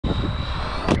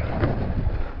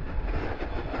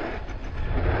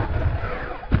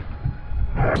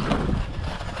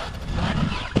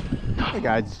Hey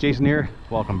guys, it's Jason here.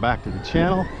 Welcome back to the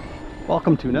channel.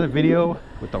 Welcome to another video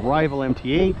with the rival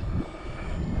MT8.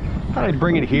 Thought I'd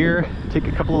bring it here, take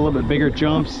a couple of little bit bigger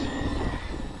jumps,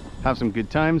 have some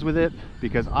good times with it,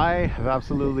 because I have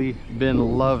absolutely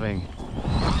been loving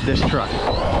this truck.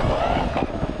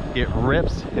 It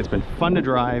rips, it's been fun to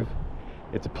drive,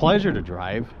 it's a pleasure to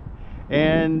drive,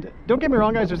 and don't get me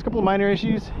wrong guys, there's a couple of minor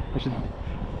issues.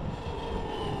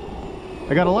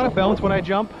 I got a lot of bounce when I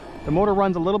jump. The motor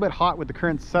runs a little bit hot with the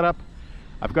current setup.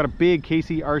 I've got a big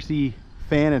KC-RC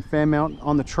fan and fan mount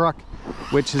on the truck,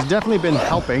 which has definitely been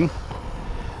helping.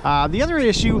 The other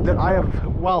issue that I have,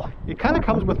 well, it kind of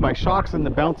comes with my shocks and the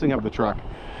bouncing of the truck.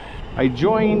 I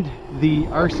joined the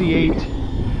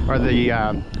RC8, or the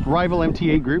rival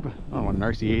MT8 group. I don't know what an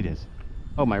RC8 is.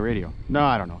 Oh, my radio. No,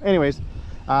 I don't know. Anyways,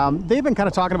 they've been kind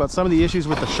of talking about some of the issues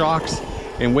with the shocks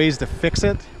and ways to fix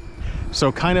it. So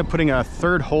kind of putting a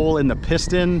third hole in the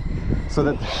piston so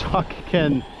that the shock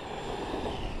can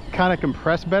kind of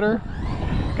compress better.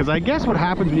 Because I guess what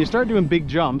happens when you start doing big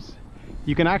jumps,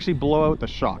 you can actually blow out the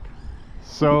shock.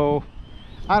 So,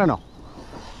 I don't know.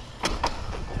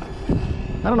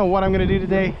 I don't know what I'm gonna do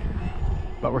today,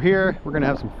 but we're here, we're gonna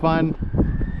have some fun.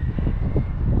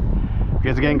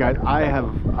 Because again guys,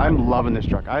 I'm loving this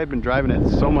truck. I have been driving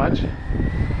it so much.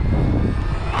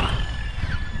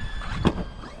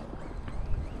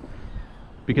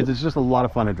 Because it's just a lot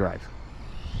of fun to drive.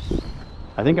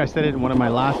 I think I said it in one of my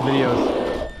last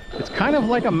videos. It's kind of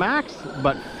like a Max,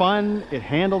 but fun. It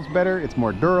handles better, it's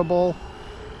more durable,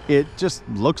 it just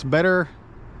looks better.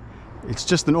 It's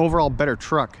just an overall better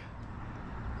truck.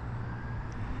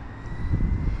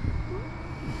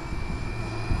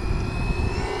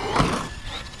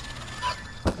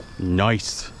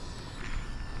 Nice.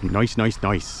 Nice, nice,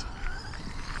 nice.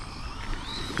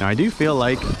 Now I do feel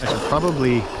like I should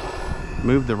probably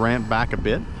move the ramp back a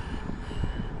bit,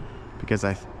 because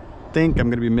I think I'm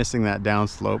going to be missing that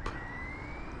downslope.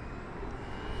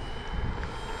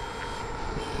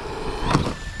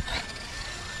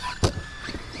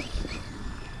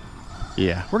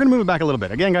 Yeah, we're going to move it back a little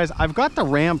bit. Again guys, I've got the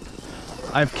ramp,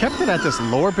 I've kept it at this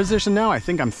lower position now. I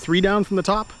think I'm 3 down from the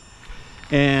top,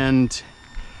 and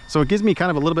so it gives me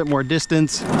kind of a little bit more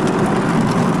distance,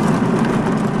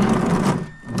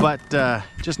 but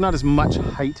just not as much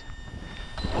height.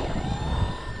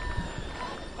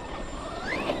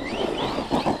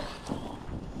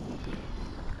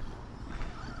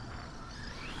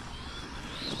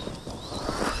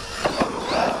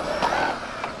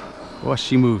 Oh,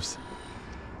 she moves.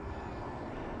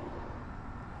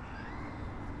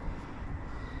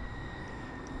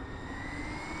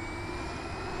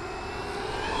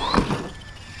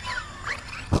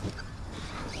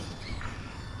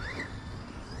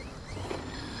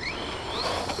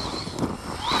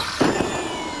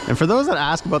 And for those that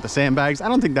ask about the sandbags, I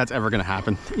don't think that's ever going to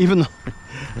happen. Even though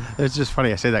it's just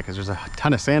funny I say that because there's a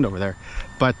ton of sand over there.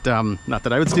 But not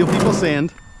that I would steal people's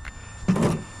sand.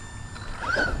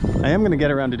 I am going to get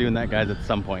around to doing that, guys, at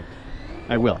some point.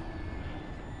 I will.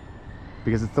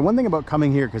 Because it's the one thing about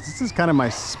coming here, because this is kind of my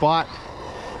spot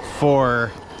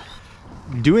for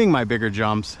doing my bigger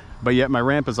jumps, but yet my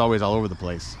ramp is always all over the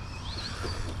place.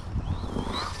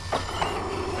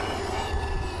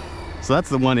 So that's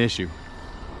the one issue.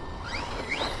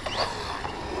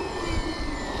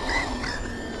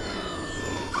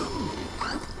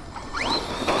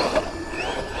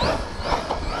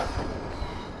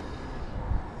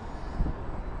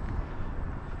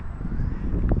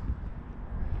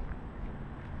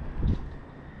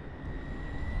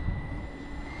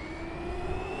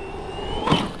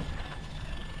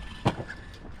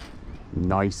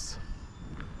 Nice.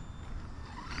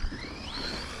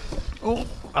 Oh,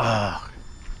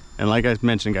 and like I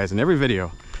mentioned guys in every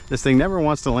video, this thing never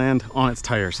wants to land on its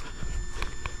tires.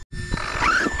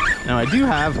 Now I do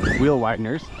have wheel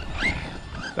wideners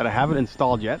that I haven't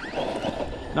installed yet.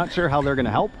 Not sure how they're going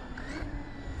to help,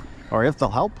 or if they'll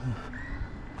help,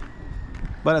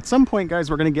 but at some point guys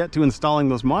we're going to get to installing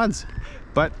those mods.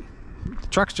 But the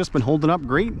truck's just been holding up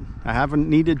great. I haven't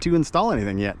needed to install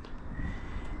anything yet.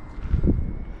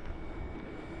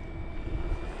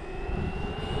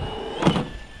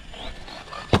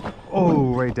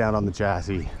 Oh, right down on the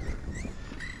chassis.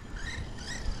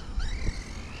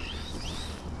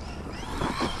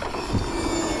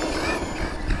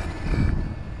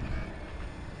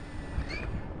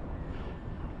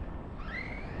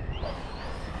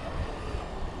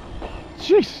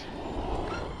 Jeez.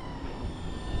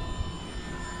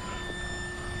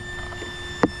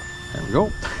 There we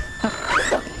go.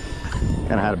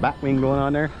 Kind of had a back wing going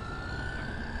on there.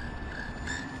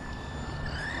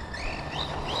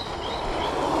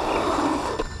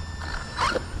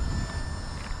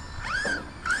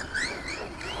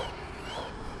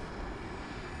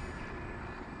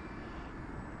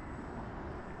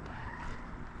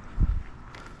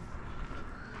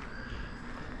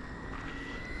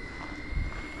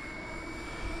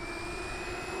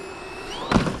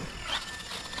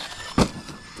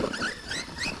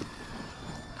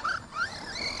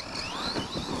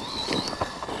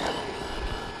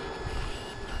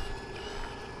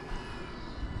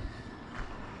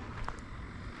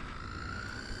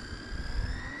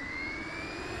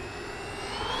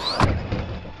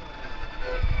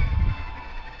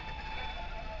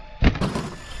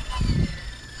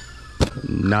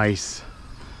 Nice.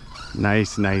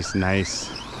 Nice, nice, nice.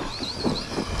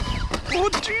 Oh,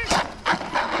 jeez.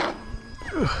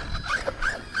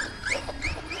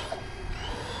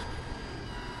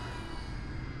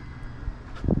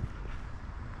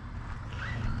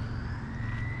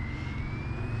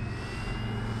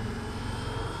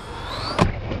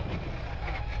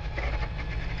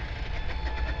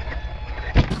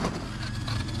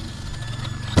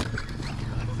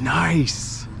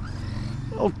 Nice.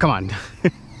 Oh, come on.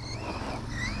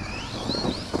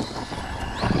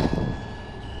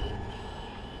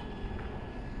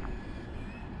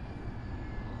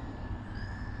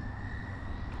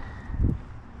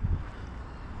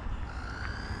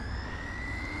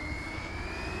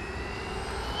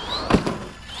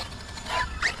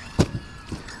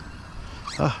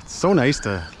 Oh, it's so nice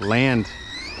to land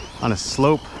on a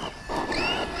slope.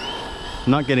 I'm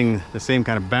not getting the same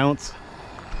kind of bounce.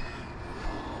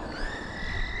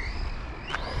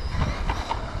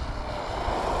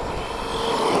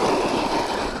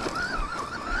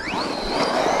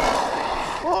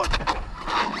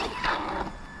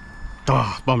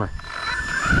 Oh, bummer.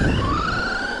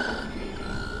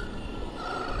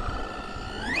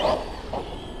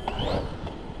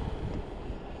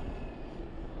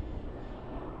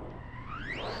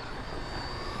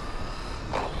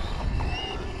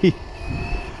 I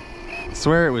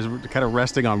swear it was kind of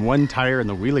resting on one tire in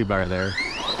the wheelie bar there.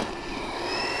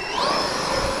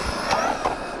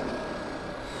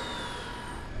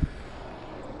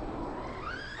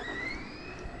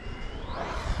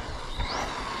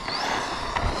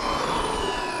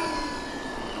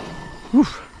 Whew.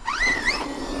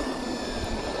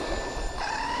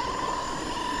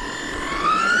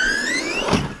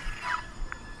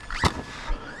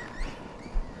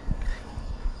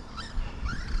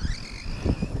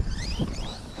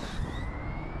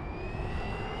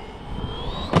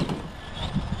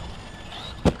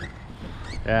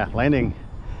 Yeah, landing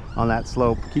on that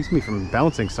slope keeps me from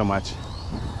bouncing so much.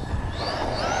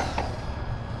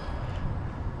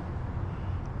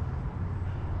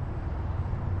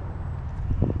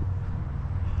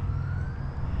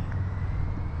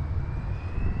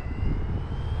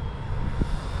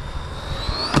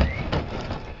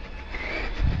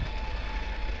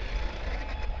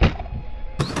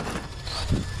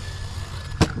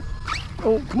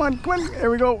 Oh, come on, come on,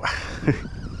 there we go.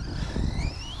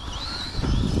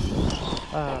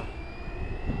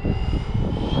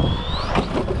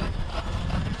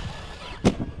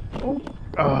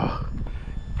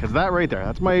 Because that right there,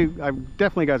 that's my, I've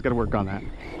definitely guys got to work on that.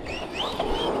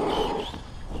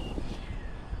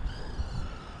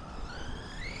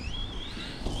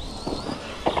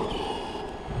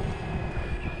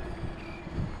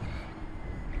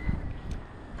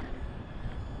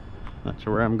 Not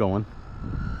sure where I'm going.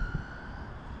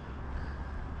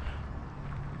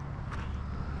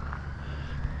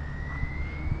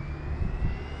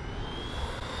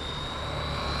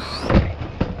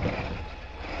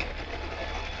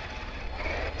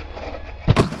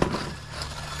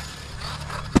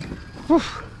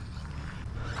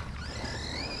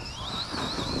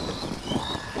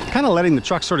 Kind of letting the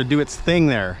truck sort of do its thing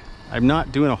there. I'm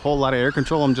not doing a whole lot of air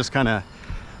control. I'm just kind of,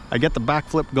 I get the back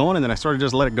flip going and then I sort of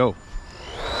just let it go.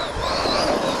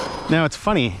 Now it's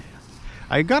funny,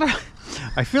 I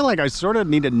feel like I sort of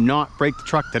need to not brake the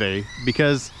truck today,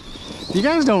 because you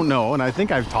guys don't know, and I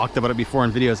think I've talked about it before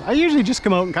in videos, I usually just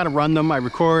come out and kind of run them. I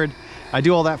record, I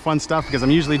do all that fun stuff because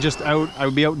I'm usually just out, I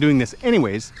would be out doing this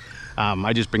anyways.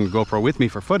 I just bring the GoPro with me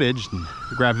for footage and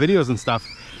grab videos and stuff.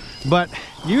 But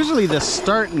usually the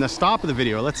start and the stop of the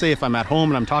video, let's say if I'm at home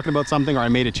and I'm talking about something or I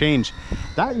made a change,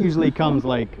 that usually comes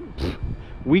like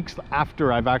weeks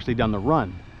after I've actually done the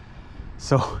run.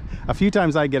 So a few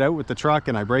times I get out with the truck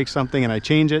and I break something and I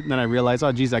change it, and then I realize,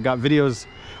 oh geez, I got videos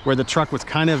where the truck was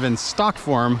kind of in stock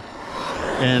form,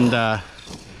 and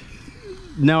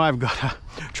now I've got to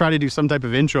try to do some type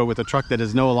of intro with a truck that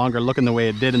is no longer looking the way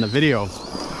it did in the video.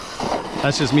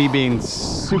 That's just me being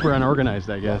super unorganized,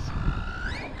 I guess.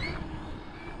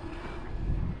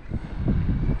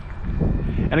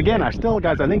 And again,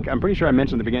 guys, I'm pretty sure I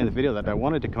mentioned at the beginning of the video that I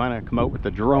wanted to kind of come out with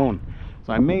the drone.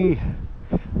 So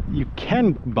you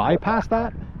can bypass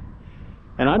that.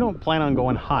 And I don't plan on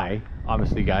going high,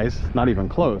 obviously, guys, not even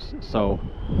close. So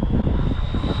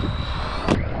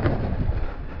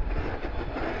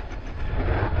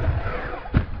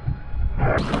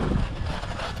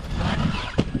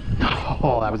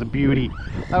oh, that was a beauty.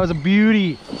 That was a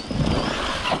beauty.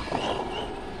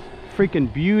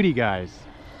 Freaking beauty, guys.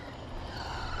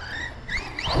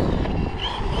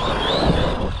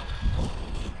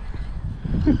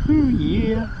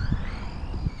 Yeah.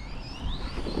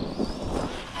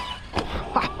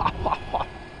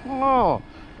 Oh,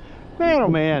 man, oh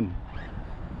man.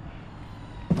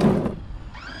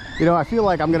 You know, I feel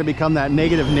like I'm gonna become that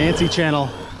negative Nancy channel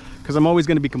because I'm always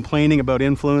gonna be complaining about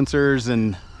influencers,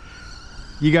 and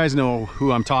you guys know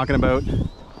who I'm talking about.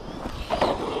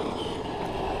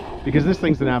 Because this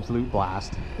thing's an absolute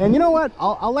blast. And you know what?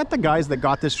 I'll let the guys that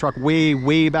got this truck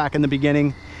way back in the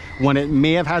beginning, when it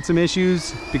may have had some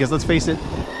issues, because let's face it,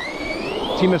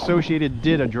 Team Associated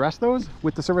did address those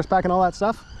with the service pack and all that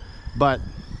stuff. But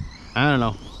I don't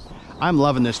know. I'm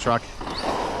loving this truck.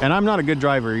 And I'm not a good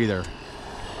driver either.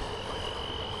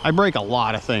 I break a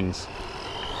lot of things.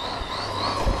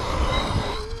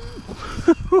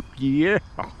 Yeah.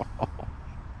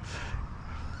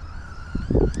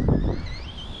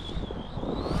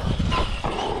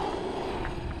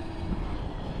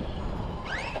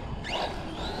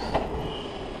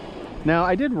 Now,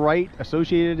 I did write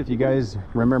Associated. If you guys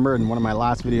remember, in one of my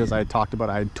last videos I had talked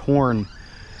about I had torn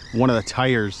one of the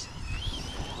tires.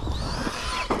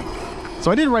 So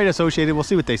I did write Associated. We'll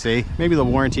see what they say. Maybe they'll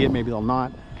warranty it, maybe they'll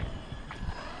not.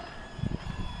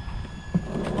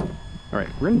 All right,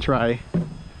 we're gonna try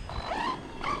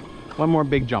one more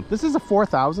big jump. This is a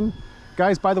 4,000,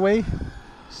 guys, by the way.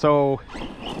 So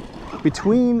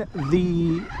between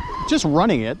the just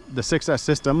running it, the 6S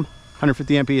system,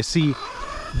 150 MPSC,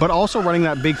 but also running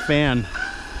that big fan,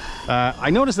 I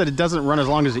noticed that it doesn't run as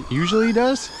long as it usually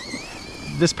does,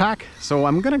 this pack. So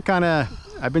I'm gonna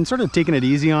I've been sort of taking it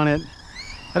easy on it.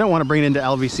 I don't want to bring it into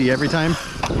LVC every time.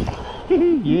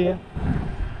 Yeah.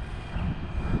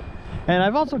 And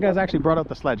I've also, guys, actually brought out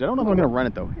the sledge. I don't know if I'm gonna run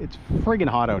it though. It's friggin'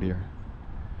 hot out here.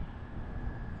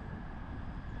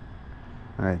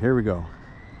 All right, here we go.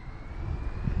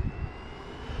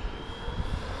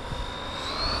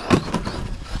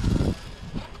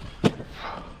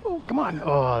 Oh, come on.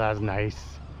 Oh, that's nice.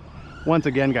 Once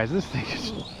again, guys, this thing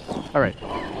is... All right.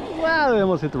 Well, I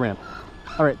almost hit the ramp.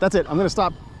 All right, that's it. I'm gonna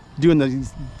stop doing the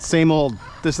same old,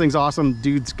 this thing's awesome,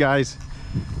 dudes, guys.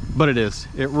 But it is.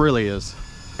 It really is.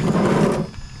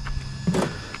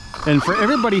 And for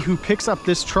everybody who picks up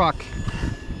this truck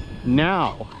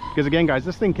now, because again, guys,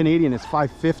 this thing Canadian is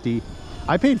 $550.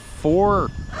 I paid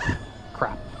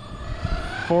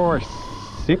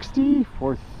 $460,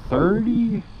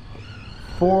 $430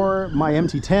 for my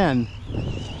MT10,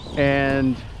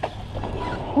 and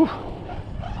whew,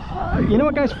 you know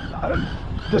what, guys?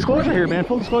 Disclosure here, man.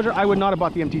 Full disclosure, I would not have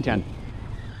bought the MT10.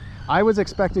 I was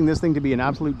expecting this thing to be an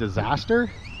absolute disaster,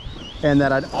 and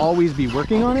that I'd always be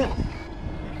working on it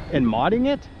and modding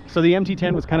it. So the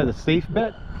MT10 was kind of the safe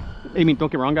bet. I mean,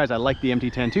 don't get me wrong, guys, I like the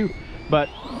MT10 too, but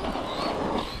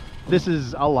this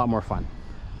is a lot more fun.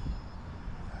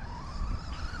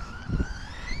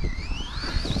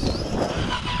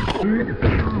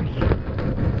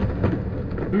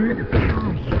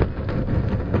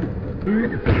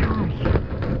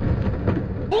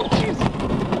 Oh, jeez.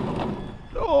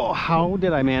 Oh, how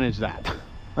did I manage that?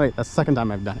 All right, that's the second time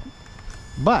I've done it.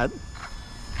 But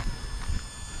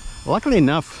luckily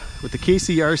enough, with the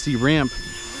KCRC ramp,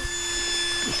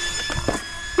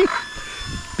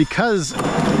 because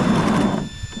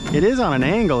it is on an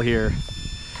angle here,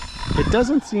 it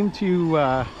doesn't seem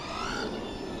to,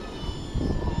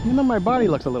 even though my body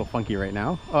looks a little funky right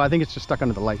now. Oh, I think it's just stuck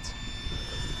under the lights.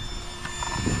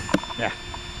 Yeah.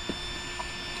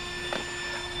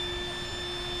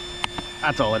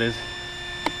 That's all it is.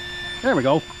 There we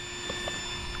go.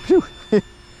 Phew.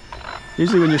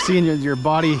 Usually when you're seeing your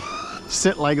body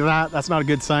sit like that, that's not a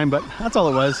good sign, but that's all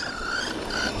it was.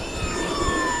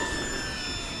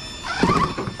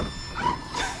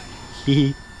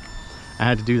 I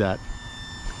had to do that.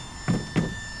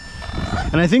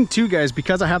 And I think too, guys,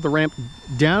 because I have the ramp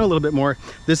down a little bit more,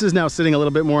 this is now sitting a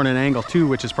little bit more on an angle too,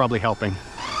 which is probably helping.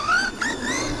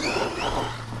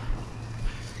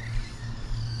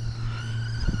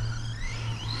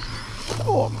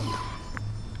 Oh.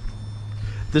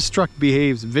 This truck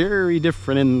behaves very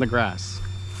different in the grass,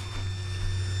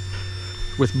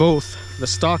 with both the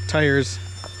stock tires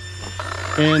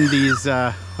and these,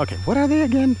 okay, what are they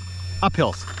again?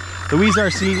 Uphills. Louise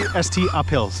RC ST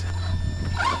uphills.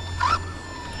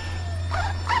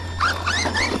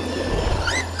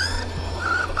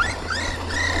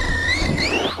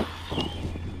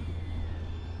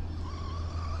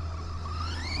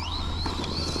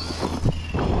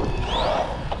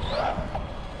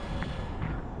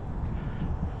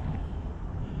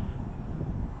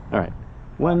 All right,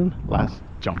 one last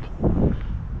jump.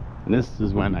 And this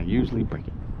is when I usually break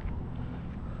it.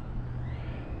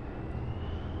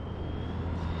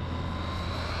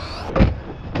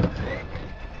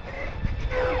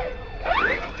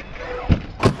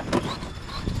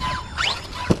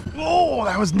 Oh! Oh,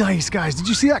 that was nice, guys. Did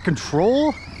you see that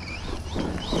control?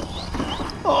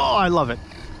 Oh, I love it.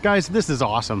 Guys, this is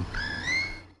awesome.